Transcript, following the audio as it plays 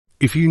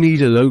If you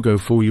need a logo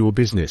for your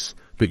business,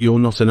 but you're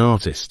not an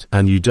artist,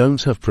 and you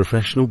don't have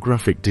professional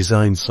graphic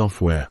design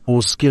software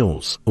or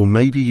skills, or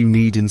maybe you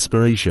need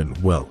inspiration,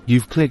 well,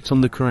 you've clicked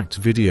on the correct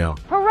video.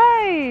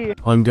 Hooray!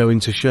 I'm going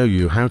to show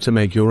you how to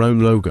make your own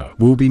logo.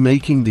 We'll be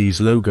making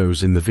these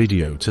logos in the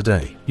video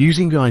today,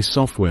 using AI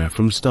software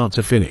from start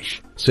to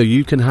finish, so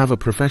you can have a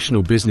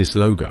professional business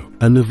logo,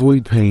 and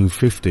avoid paying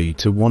 $50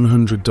 to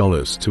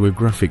 $100 to a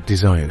graphic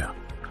designer.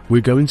 We're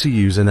going to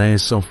use an AI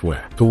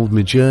software called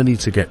Midjourney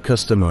to get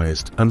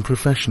customized and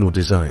professional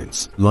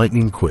designs,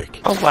 lightning quick.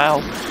 Oh wow.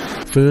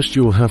 First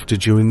you'll have to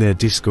join their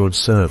Discord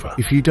server.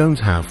 If you don't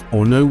have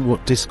or know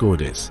what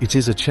Discord is, it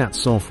is a chat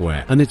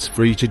software and it's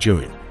free to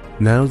join.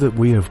 Now that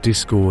we have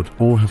Discord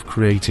or have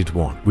created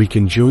one, we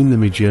can join the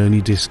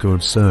Midjourney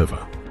Discord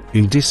server.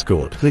 In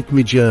Discord, click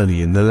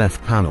Midjourney in the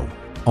left panel.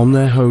 On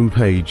their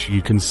homepage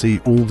you can see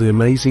all the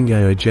amazing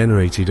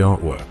AI-generated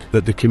artwork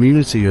that the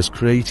community has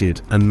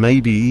created and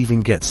maybe even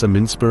get some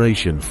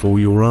inspiration for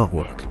your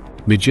artwork.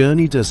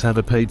 Midjourney does have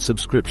a paid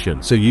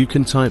subscription, so you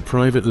can type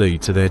privately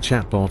to their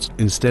chatbot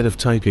instead of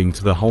typing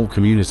to the whole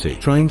community,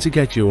 trying to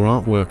get your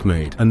artwork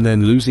made and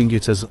then losing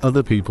it as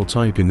other people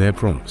type in their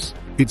prompts.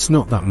 It's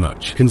not that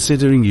much,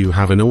 considering you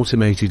have an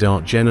automated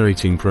art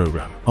generating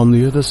program. On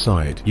the other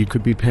side, you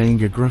could be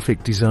paying a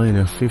graphic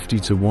designer $50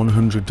 to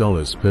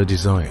 $100 per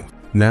design.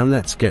 Now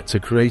let's get to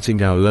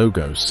creating our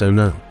logos. So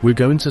now, we're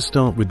going to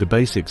start with the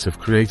basics of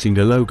creating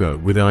a logo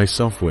with AI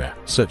software,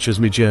 such as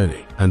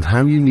Midjourney, and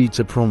how you need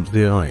to prompt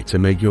the AI to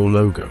make your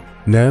logo.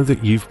 Now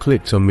that you've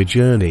clicked on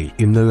Midjourney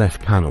in the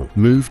left panel,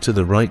 move to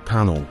the right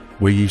panel,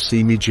 where you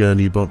see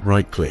Midjourney bot,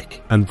 right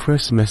click, and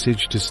press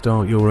message to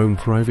start your own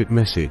private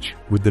message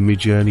with the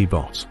Midjourney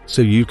bot,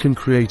 so you can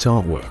create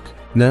artwork.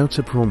 Now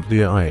to prompt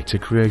the AI to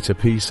create a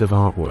piece of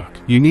artwork,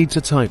 you need to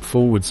type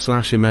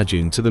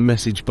 /imagine to the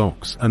message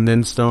box and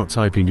then start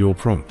typing your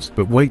prompt.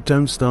 But wait,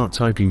 don't start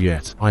typing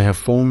yet. I have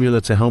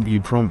formula to help you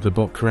prompt the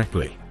bot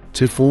correctly.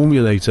 To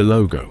formulate a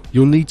logo,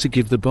 you'll need to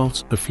give the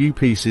bot a few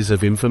pieces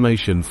of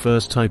information.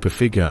 First type a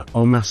figure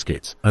or mask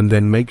it, and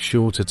then make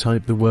sure to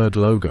type the word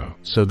logo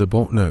so the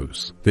bot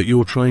knows that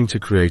you're trying to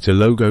create a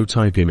logo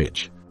type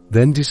image.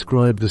 Then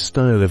describe the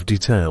style of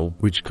detail,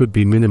 which could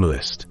be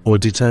minimalist or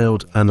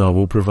detailed, and I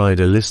will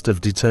provide a list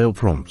of detail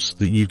prompts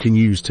that you can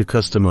use to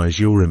customize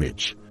your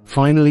image.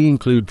 Finally,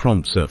 include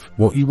prompts of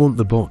what you want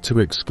the bot to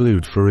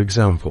exclude. For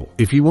example,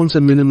 if you want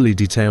a minimally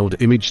detailed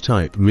image,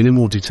 type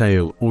minimal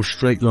detail or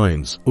straight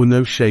lines or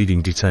no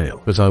shading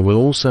detail. But I will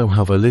also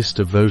have a list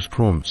of those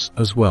prompts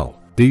as well.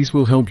 These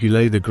will help you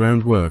lay the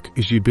groundwork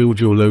as you build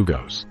your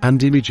logos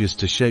and images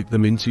to shape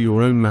them into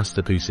your own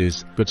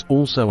masterpieces, but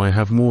also I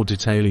have more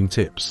detailing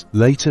tips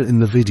later in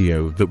the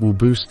video that will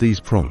boost these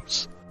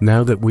prompts.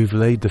 Now that we've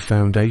laid the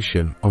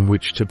foundation on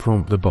which to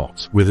prompt the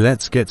bot with,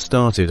 let's get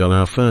started on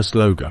our first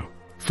logo.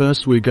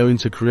 First we're going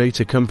to create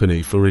a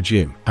company for a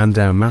gym, and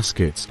our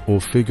mascot or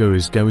figure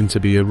is going to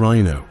be a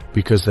rhino,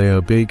 because they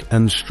are big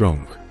and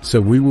strong. So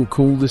we will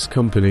call this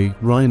company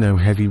Rhino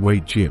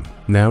Heavyweight Gym.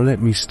 Now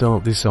let me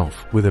start this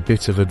off with a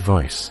bit of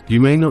advice. You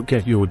may not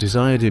get your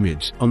desired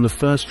image on the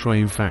first try.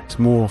 In fact,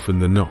 more often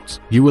than not,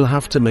 you will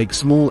have to make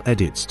small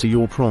edits to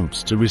your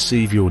prompts to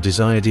receive your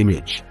desired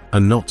image.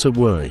 And not to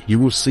worry, you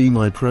will see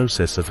my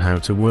process of how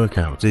to work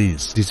out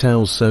these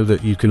details so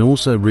that you can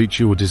also reach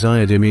your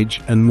desired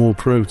image, and more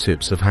pro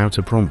tips of how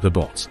to prompt the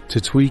bot to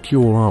tweak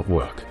your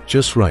artwork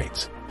just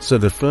right. So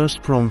the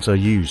first prompt I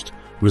used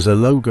was a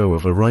logo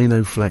of a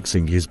rhino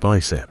flexing his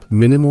bicep.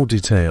 Minimal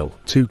detail,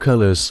 2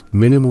 colors,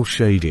 minimal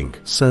shading,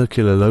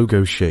 circular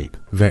logo shape,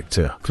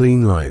 vector,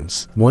 clean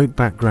lines, white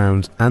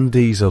background, and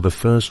these are the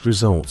first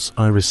results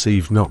I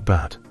received. Not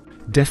bad.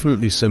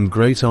 Definitely some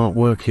great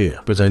artwork here,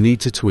 but I need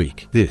to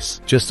tweak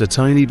this just a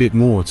tiny bit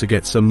more to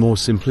get some more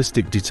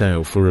simplistic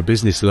detail for a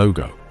business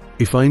logo.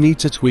 If I need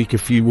to tweak a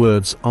few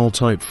words, I'll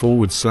type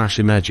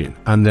 /imagine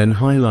and then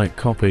highlight,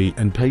 copy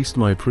and paste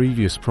my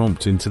previous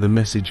prompt into the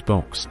message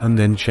box and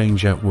then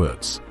change out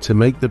words to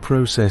make the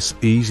process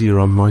easier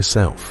on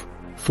myself.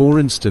 For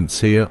instance,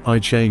 here I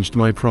changed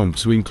my prompt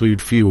to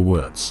include fewer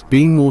words,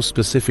 being more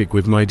specific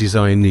with my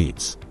design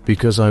needs.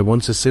 Because I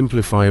want to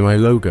simplify my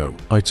logo,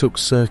 I took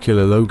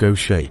circular logo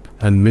shape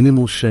and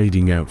minimal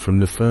shading out from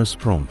the first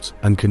prompt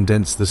and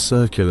condensed the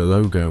circular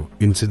logo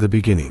into the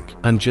beginning,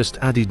 and just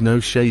added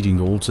no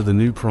shading all to the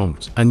new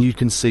prompt, and you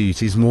can see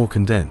it is more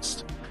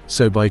condensed.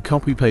 So by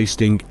copy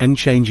pasting and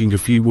changing a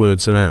few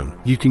words around,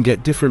 you can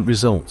get different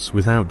results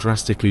without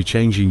drastically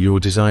changing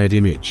your desired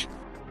image.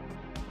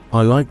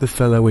 I like the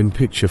fellow in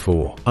picture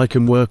 4. I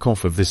can work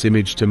off of this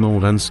image to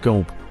mold and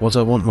sculpt what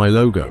I want my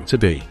logo to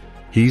be.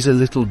 He's a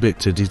little bit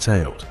too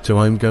detailed, so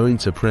I'm going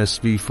to press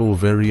V for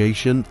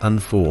variation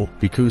and 4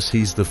 because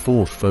he's the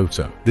 4th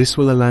photo. This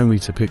will allow me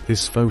to pick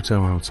this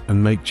photo out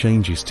and make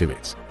changes to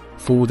it.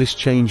 For this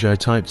change I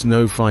typed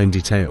no fine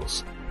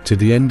details to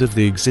the end of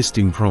the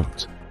existing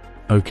prompt.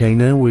 Okay,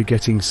 now we're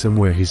getting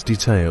somewhere. His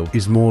detail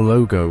is more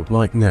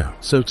logo-like now.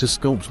 So to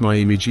sculpt my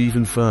image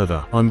even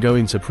further, I'm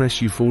going to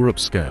press U for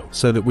upscale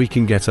so that we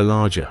can get a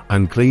larger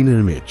and cleaner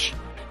image.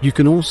 You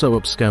can also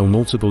upscale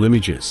multiple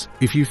images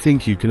if you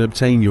think you can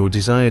obtain your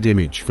desired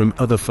image from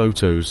other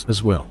photos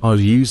as well. I'll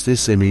use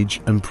this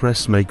image and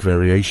press make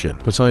variation,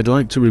 but I'd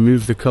like to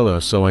remove the color,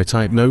 so I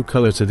type no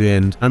color to the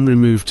end and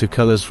remove two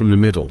colors from the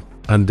middle.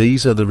 And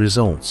these are the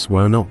results.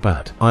 Well, not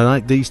bad. I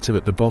like these two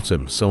at the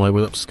bottom, so I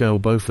will upscale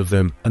both of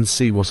them and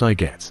see what I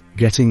get.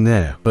 Getting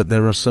there, but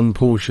there are some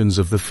portions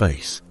of the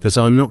face that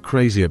I'm not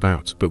crazy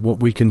about, but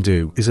what we can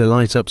do is a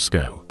light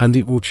upscale and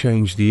it will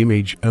change the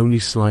image only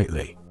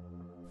slightly.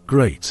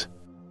 Great.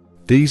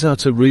 These are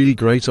two really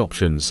great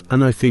options,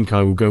 and I think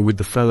I will go with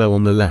the fellow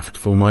on the left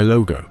for my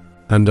logo.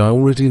 And I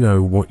already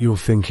know what you're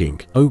thinking.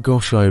 Oh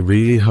gosh, I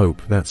really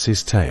hope that's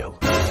his tail.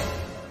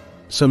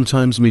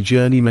 Sometimes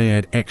Midjourney may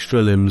add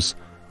extra limbs,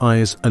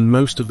 eyes, and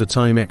most of the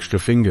time extra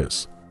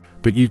fingers.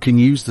 But you can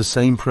use the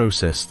same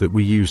process that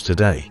we use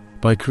today,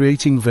 by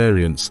creating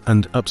variants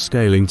and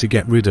upscaling to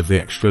get rid of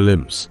the extra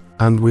limbs.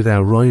 And with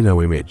our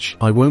rhino image,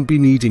 I won't be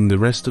needing the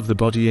rest of the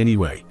body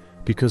anyway,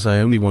 because I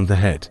only want the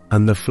head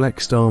and the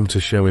flexed arm to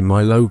show in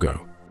my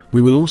logo.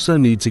 We will also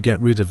need to get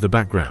rid of the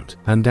background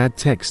and add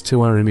text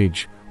to our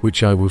image,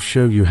 which I will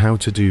show you how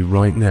to do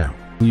right now.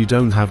 You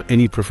don't have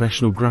any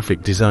professional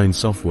graphic design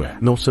software?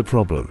 Not a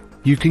problem.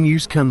 You can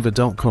use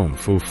Canva.com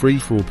for free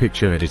for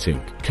picture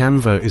editing.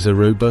 Canva is a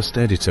robust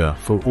editor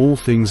for all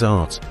things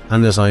art,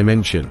 and as I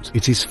mentioned,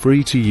 it is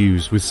free to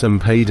use with some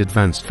paid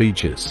advanced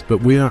features.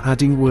 But we are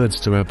adding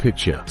words to our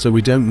picture, so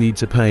we don't need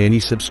to pay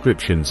any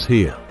subscriptions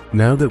here.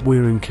 Now that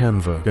we're in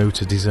Canva, go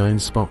to Design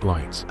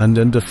Spotlight, and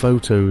under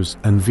Photos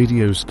and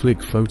Videos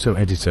click Photo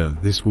Editor.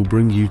 This will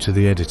bring you to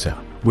the editor,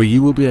 where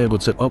you will be able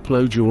to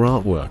upload your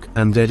artwork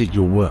and edit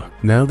your work.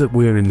 Now that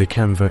we're in the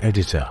Canva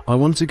editor, I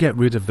want to get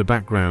rid of the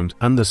background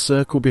and the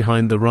circle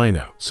behind the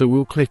rhino, so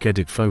we'll click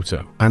Edit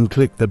Photo and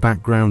click the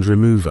background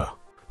remover.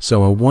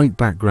 So a white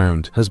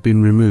background has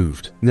been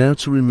removed. Now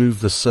to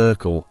remove the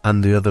circle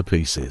and the other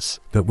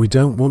pieces that we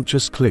don't want,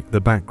 just click the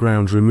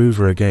background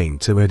remover again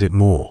to edit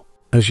more.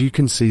 As you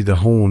can see, the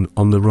horn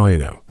on the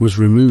rhino was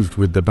removed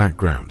with the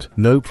background.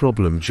 No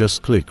problem,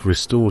 just click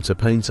Restore to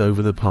paint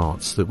over the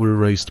parts that were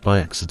erased by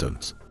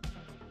accident.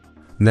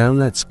 Now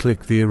let's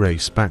click the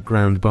Erase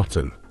Background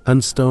button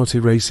and start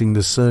erasing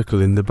the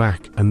circle in the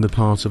back and the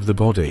part of the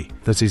body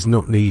that is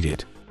not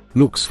needed.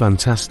 Looks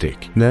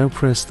fantastic. Now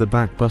press the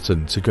back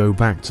button to go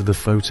back to the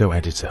photo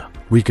editor.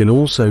 We can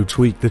also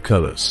tweak the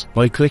colors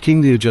by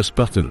clicking the Adjust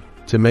button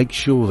to make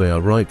sure they are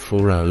right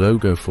for our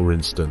logo. For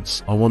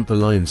instance, I want the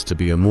lines to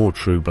be a more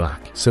true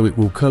black, so it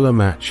will color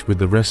match with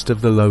the rest of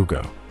the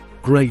logo.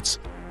 Great,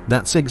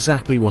 that's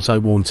exactly what I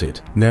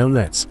wanted. Now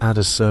let's add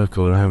a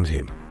circle around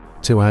him.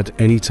 To add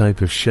any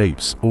type of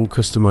shapes or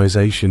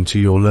customization to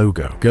your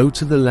logo, go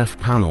to the left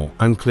panel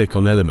and click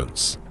on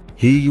Elements.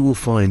 Here you will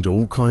find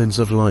all kinds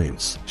of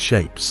lines,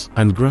 shapes,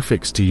 and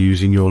graphics to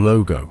use in your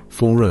logo.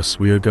 For us,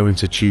 we are going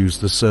to choose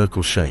the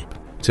circle shape.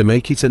 To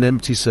make it an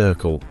empty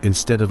circle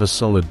instead of a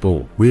solid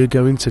ball, we are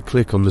going to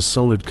click on the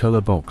solid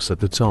color box at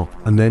the top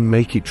and then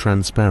make it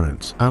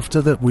transparent.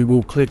 After that, we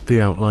will click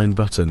the outline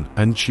button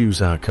and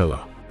choose our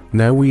color.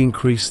 Now we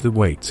increase the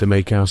weight to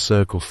make our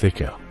circle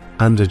thicker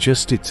and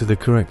adjust it to the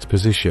correct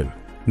position.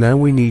 Now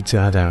we need to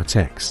add our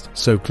text,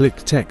 so click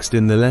Text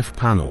in the left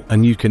panel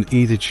and you can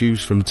either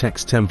choose from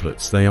text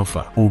templates they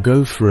offer or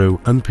go through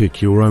and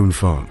pick your own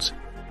font.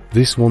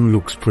 This one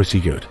looks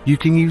pretty good. You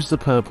can use the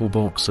purple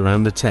box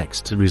around the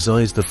text to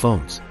resize the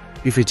font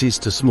if it is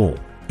too small.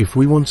 If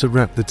we want to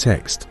wrap the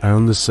text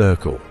around the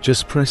circle,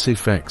 just press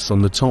Effects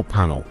on the top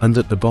panel, and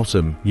at the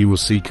bottom you will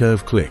see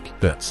Curve. Click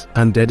that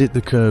and edit the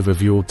curve of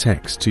your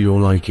text to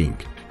your liking.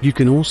 You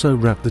can also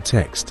wrap the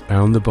text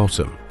around the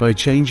bottom by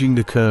changing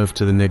the curve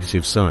to the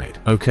negative side.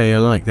 Okay, I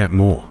like that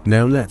more.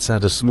 Now let's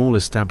add a small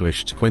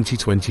established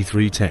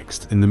 2023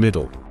 text in the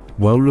middle.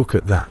 Well, look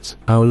at that.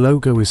 Our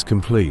logo is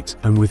complete,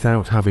 and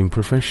without having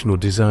professional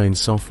design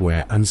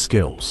software and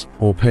skills,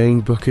 or paying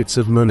buckets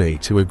of money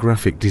to a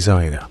graphic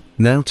designer.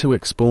 Now to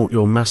export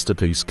your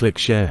masterpiece, click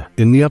Share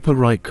in the upper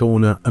right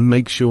corner and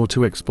make sure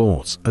to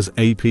export as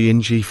a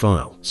PNG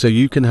file so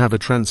you can have a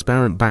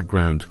transparent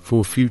background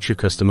for future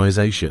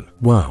customization.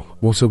 Wow,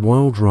 what a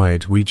wild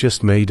ride. We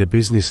just made a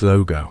business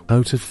logo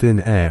out of thin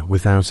air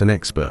without an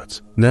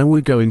expert. Now we're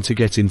going to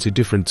get into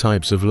different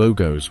types of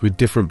logos with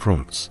different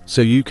prompts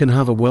so you can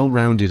have a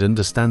well-rounded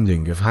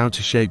understanding of how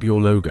to shape your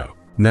logo.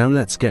 Now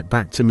let's get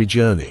back to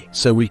Midjourney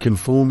so we can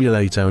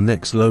formulate our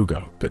next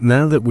logo. But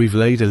now that we've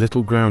laid a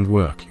little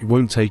groundwork, it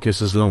won't take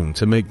us as long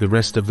to make the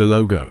rest of the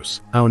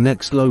logos. Our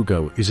next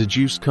logo is a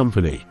juice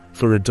company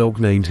for a dog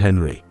named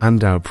Henry,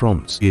 and our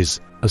prompt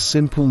is a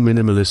simple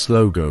minimalist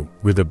logo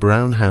with a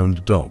brown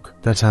hound dog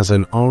that has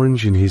an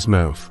orange in his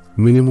mouth,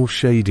 minimal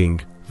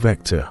shading,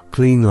 vector,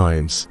 clean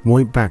lines,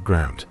 white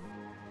background.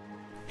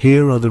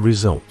 Here are the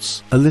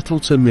results. A little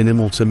too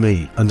minimal to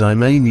me, and I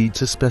may need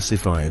to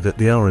specify that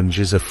the orange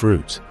is a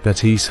fruit that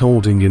he's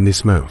holding in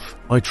his mouth.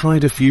 I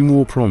tried a few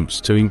more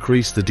prompts to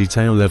increase the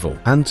detail level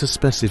and to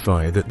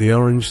specify that the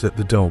orange that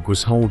the dog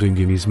was holding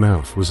in his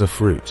mouth was a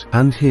fruit.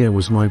 And here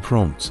was my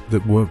prompt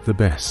that worked the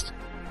best.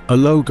 A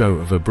logo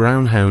of a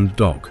brown hound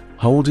dog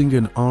holding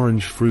an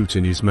orange fruit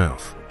in his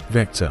mouth.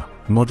 vector,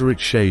 moderate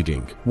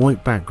shading,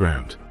 white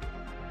background.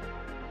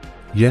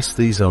 Yes,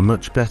 these are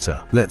much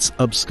better. Let's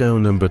upscale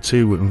number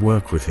 2 and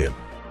work with him.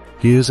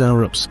 Here's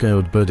our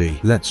upscaled buddy.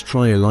 Let's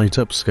try a light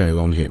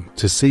upscale on him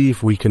to see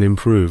if we can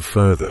improve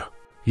further.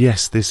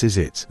 Yes, this is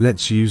it.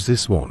 Let's use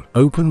this one.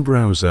 Open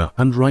browser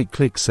and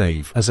right-click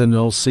Save as, and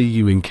I'll see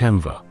you in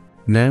Canva.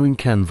 Now in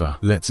Canva,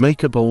 let's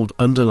make a bold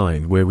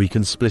underline where we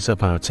can split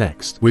up our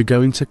text. We're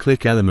going to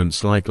click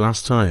elements like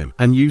last time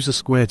and use a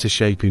square to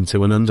shape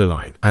into an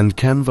underline. And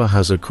Canva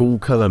has a cool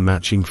color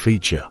matching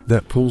feature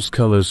that pulls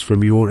colors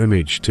from your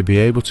image to be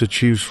able to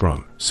choose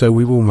from. So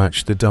we will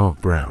match the dark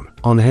brown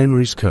on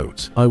Henry's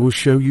coat. I will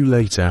show you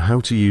later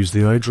how to use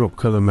the eyedrop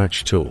color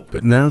match tool.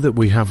 But now that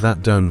we have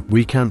that done,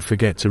 we can't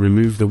forget to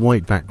remove the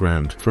white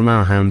background from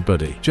our hound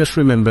buddy. Just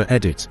remember,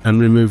 edit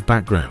and remove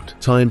background.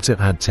 Time to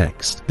add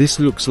text. This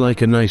looks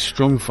like a nice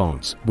strong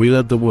font. We'll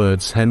add the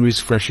words Henry's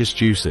freshest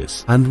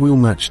juices and we'll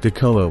match the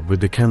color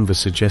with the Canva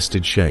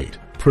suggested shade.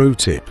 Pro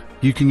tip: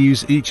 you can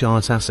use each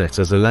art asset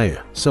as a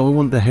layer. So I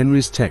want the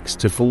Henry's text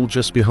to fall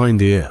just behind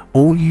the ear.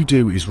 All you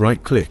do is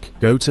right click,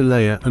 go to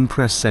layer and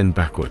press send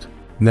backward.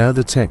 Now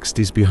the text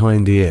is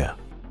behind the ear.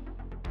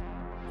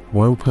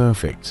 Well,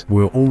 perfect.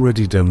 We're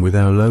already done with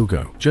our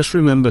logo. Just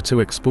remember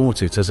to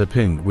export it as a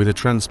ping with a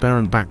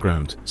transparent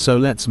background. So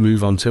let's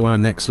move on to our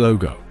next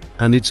logo.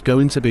 And it's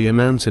going to be a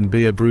mountain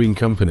beer brewing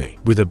company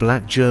with a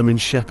black German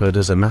Shepherd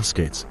as a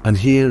mascot. And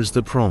here's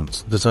the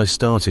prompt that I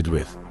started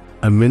with.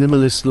 A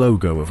minimalist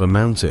logo of a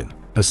mountain,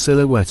 a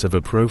silhouette of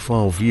a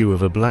profile view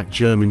of a black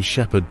German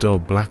Shepherd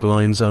dog, black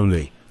lines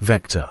only,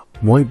 vector,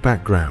 white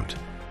background.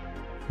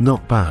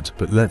 Not bad,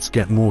 but let's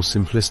get more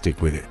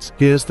simplistic with it.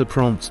 Here's the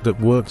prompt that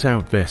worked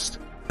out best.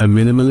 A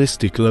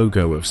minimalistic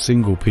logo of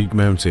single peak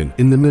mountain.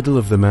 In the middle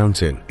of the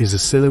mountain is a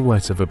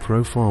silhouette of a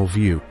profile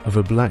view of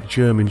a black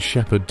German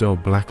Shepherd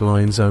dog, black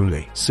lines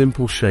only,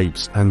 simple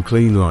shapes and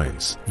clean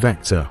lines,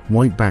 vector,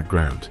 white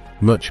background.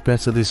 Much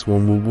better, this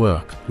one will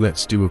work.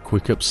 Let's do a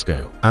quick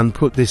upscale and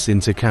put this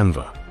into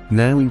Canva.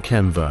 Now in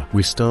Canva,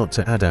 we start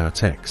to add our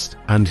text.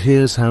 And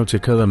here's how to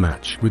color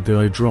match. With the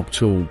eyedrop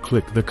tool,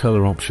 click the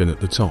color option at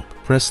the top.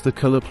 Press the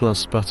color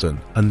plus button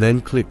and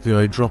then click the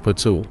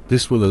eyedropper tool.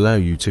 This will allow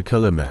you to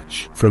color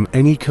match from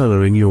any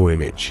color in your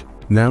image.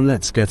 Now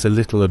let's get a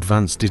little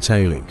advanced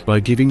detailing by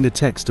giving the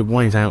text a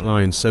white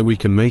outline so we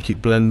can make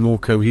it blend more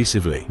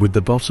cohesively with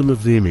the bottom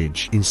of the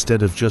image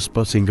instead of just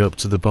butting up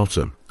to the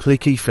bottom.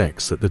 Click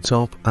Effects at the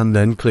top and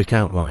then click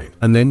Outline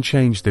and then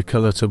change the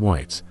color to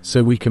white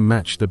so we can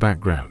match the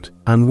background,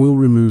 and we'll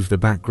remove the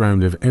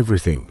background of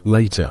everything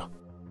later.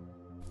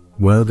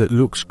 Well, that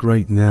looks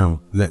great.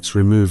 Now, let's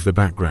remove the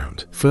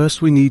background.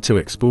 First we need to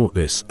export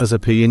this as a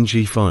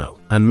PNG file,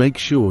 and make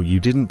sure you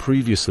didn't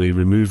previously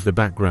remove the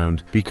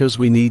background because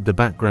we need the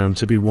background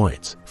to be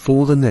white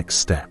for the next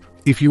step.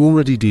 If you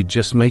already did,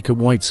 just make a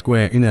white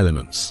square in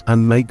Elements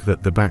and make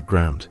that the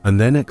background, and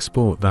then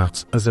export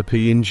that as a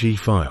PNG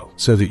file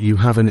so that you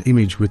have an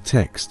image with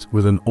text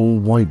with an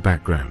all-white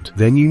background.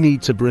 Then you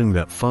need to bring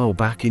that file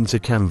back into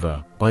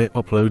Canva by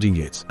uploading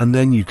it, and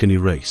then you can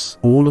erase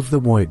all of the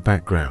white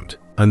background.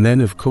 And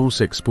then of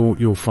course export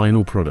your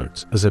final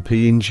product as a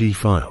PNG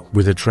file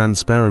with a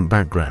transparent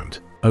background.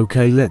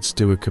 Okay, let's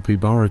do a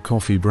capybara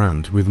coffee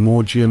brand with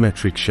more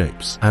geometric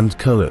shapes and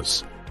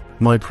colors.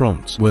 My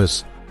prompt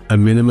was a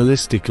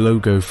minimalistic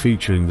logo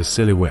featuring the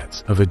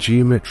silhouette of a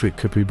geometric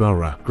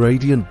capybara,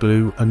 gradient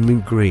blue and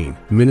mint green,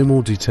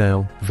 minimal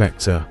detail,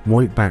 vector,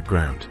 white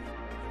background.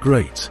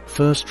 Great,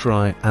 first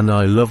try, and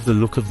I love the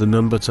look of the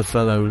number 2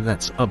 fellow.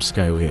 Let's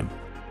upscale him.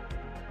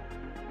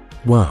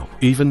 Wow,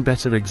 even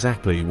better,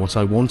 exactly what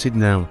I wanted.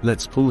 Now,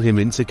 let's pull him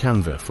into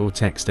Canva for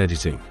text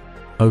editing.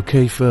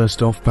 Okay,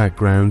 first off,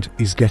 background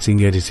is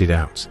getting edited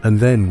out, and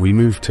then we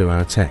move to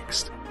our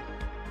text.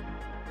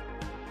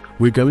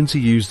 We're going to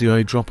use the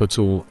eyedropper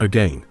tool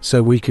again,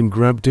 so we can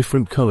grab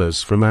different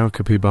colors from our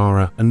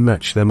capybara and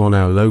match them on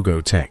our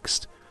logo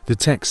text. The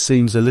text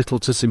seems a little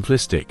too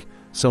simplistic,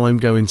 so I'm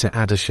going to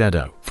add a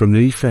shadow from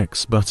the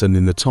Effects button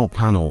in the top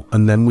panel,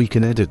 and then we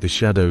can edit the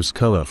shadow's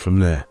color from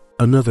there.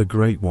 Another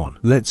great one.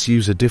 Let's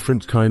use a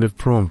different kind of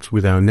prompt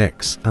with our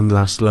next and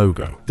last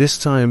logo. This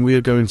time we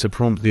are going to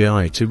prompt the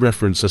eye to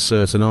reference a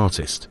certain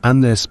artist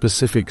and their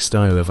specific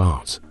style of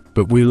art.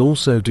 But we'll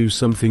also do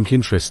something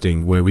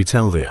interesting where we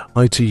tell the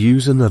eye to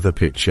use another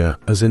picture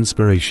as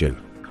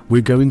inspiration.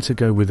 We're going to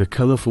go with a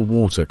colorful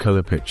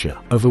watercolor picture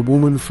of a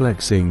woman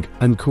flexing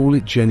and call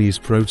it Jenny's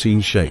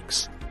Protein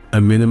Shakes. A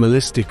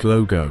minimalistic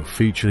logo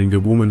featuring a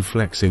woman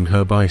flexing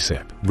her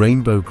bicep,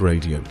 rainbow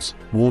gradient,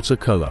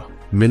 watercolor,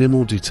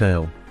 minimal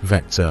detail,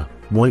 vector,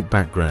 white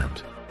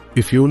background.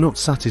 If you're not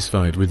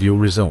satisfied with your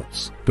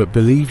results, but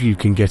believe you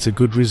can get a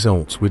good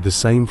result with the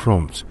same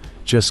prompt,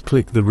 just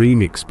click the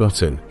remix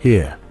button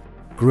here.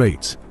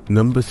 Great,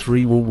 number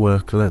 3 will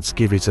work. Let's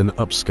give it an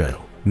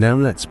upscale. Now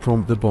let's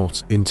prompt the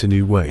bot into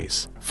new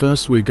ways.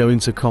 First we're going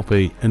to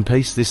copy and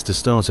paste this to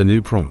start a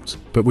new prompt,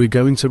 but we're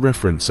going to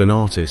reference an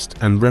artist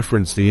and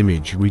reference the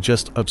image we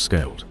just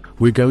upscaled.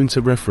 We're going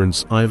to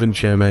reference Ivan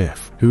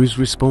Chermayeff, who is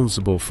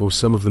responsible for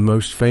some of the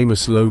most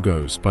famous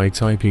logos, by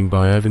typing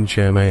by Ivan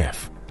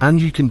Chermayeff. And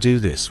you can do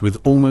this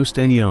with almost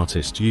any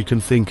artist you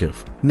can think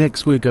of.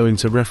 Next, we're going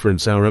to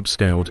reference our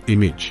upscaled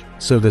image,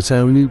 so that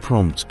our new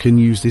prompt can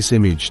use this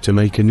image to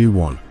make a new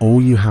one.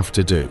 All you have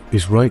to do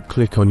is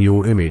right-click on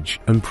your image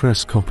and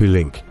press copy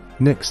link.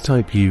 Next,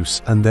 type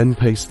use and then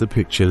paste the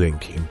picture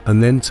link in,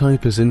 and then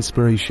type as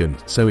inspiration,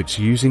 so it's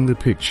using the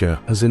picture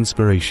as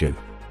inspiration.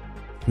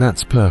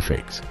 That's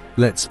perfect.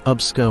 Let's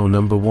upscale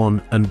number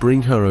 1 and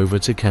bring her over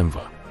to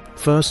Canva.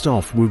 First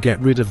off, we'll get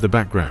rid of the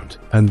background,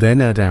 and then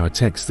add our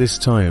text. This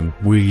time,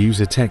 we'll use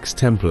a text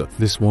template.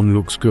 This one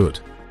looks good.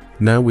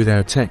 Now with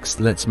our text,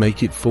 let's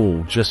make it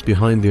fall just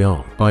behind the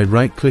arm by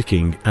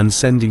right-clicking and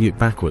sending it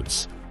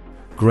backwards.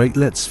 Great,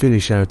 let's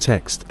finish our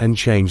text and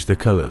change the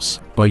colors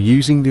by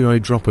using the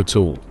eyedropper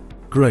tool.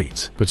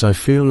 Great, but I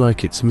feel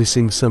like it's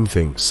missing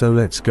something, so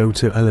let's go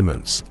to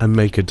Elements and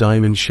make a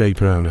diamond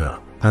shape around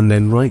her, and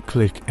then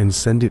right-click and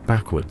send it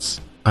backwards.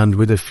 And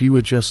with a few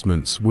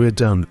adjustments, we're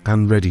done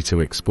and ready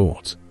to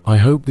export. I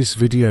hope this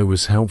video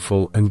was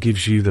helpful and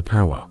gives you the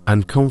power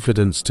and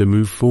confidence to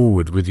move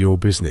forward with your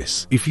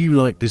business. If you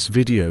like this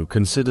video,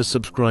 consider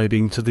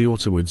subscribing to the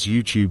Autowords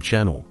YouTube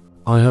channel.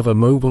 I have a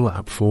mobile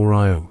app for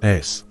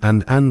iOS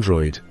and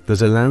Android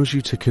that allows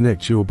you to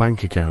connect your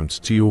bank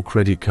account to your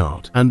credit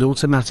card and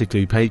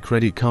automatically pay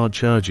credit card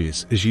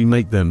charges as you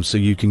make them, so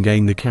you can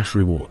gain the cash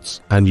rewards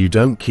and you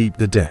don't keep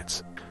the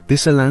debt.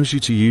 This allows you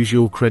to use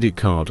your credit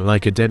card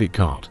like a debit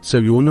card, so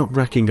you're not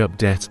racking up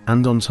debt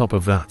and on top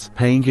of that,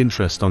 paying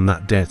interest on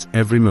that debt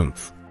every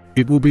month.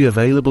 It will be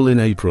available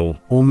in April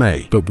or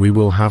May, but we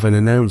will have an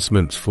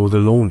announcement for the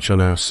launch on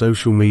our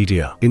social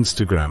media,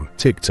 Instagram,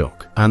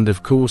 TikTok, and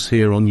of course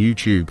here on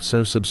YouTube,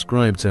 so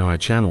subscribe to our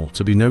channel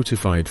to be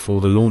notified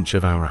for the launch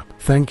of our app.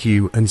 Thank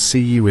you and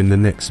see you in the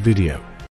next video.